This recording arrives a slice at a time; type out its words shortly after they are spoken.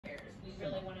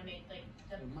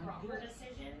proper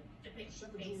decision based on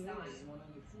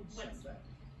what's the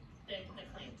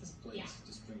claim. This place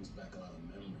just brings back a lot of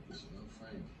memories, you know,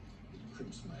 Frank. It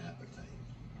crimps my appetite.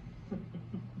 I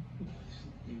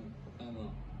don't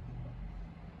know.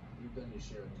 You've done your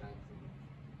share of time for me.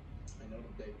 I know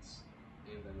the dates,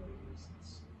 and I know the reasons.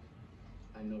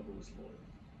 I know who was loyal.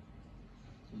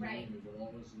 Right. You will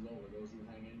always know those who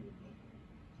hang in with me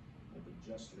will be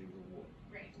justly rewarded.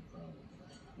 Right. The problem,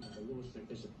 Frank. No, but Louis, there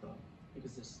is a problem.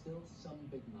 Because there's still some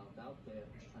big mouth out there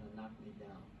who's trying to knock me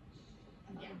down.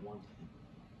 And I don't want him.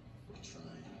 We're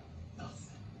trying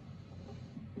nothing.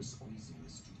 We're squeezing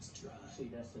the streets dry. See,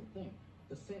 that's the thing.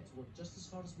 The feds work just as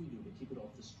hard as we do to keep it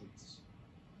off the streets.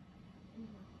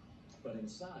 But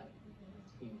inside,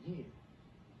 in here,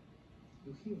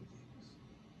 you hear things.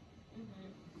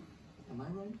 Am I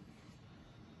right?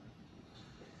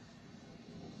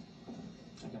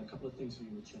 I got a couple of things for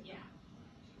you to check out. Yeah.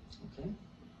 Okay?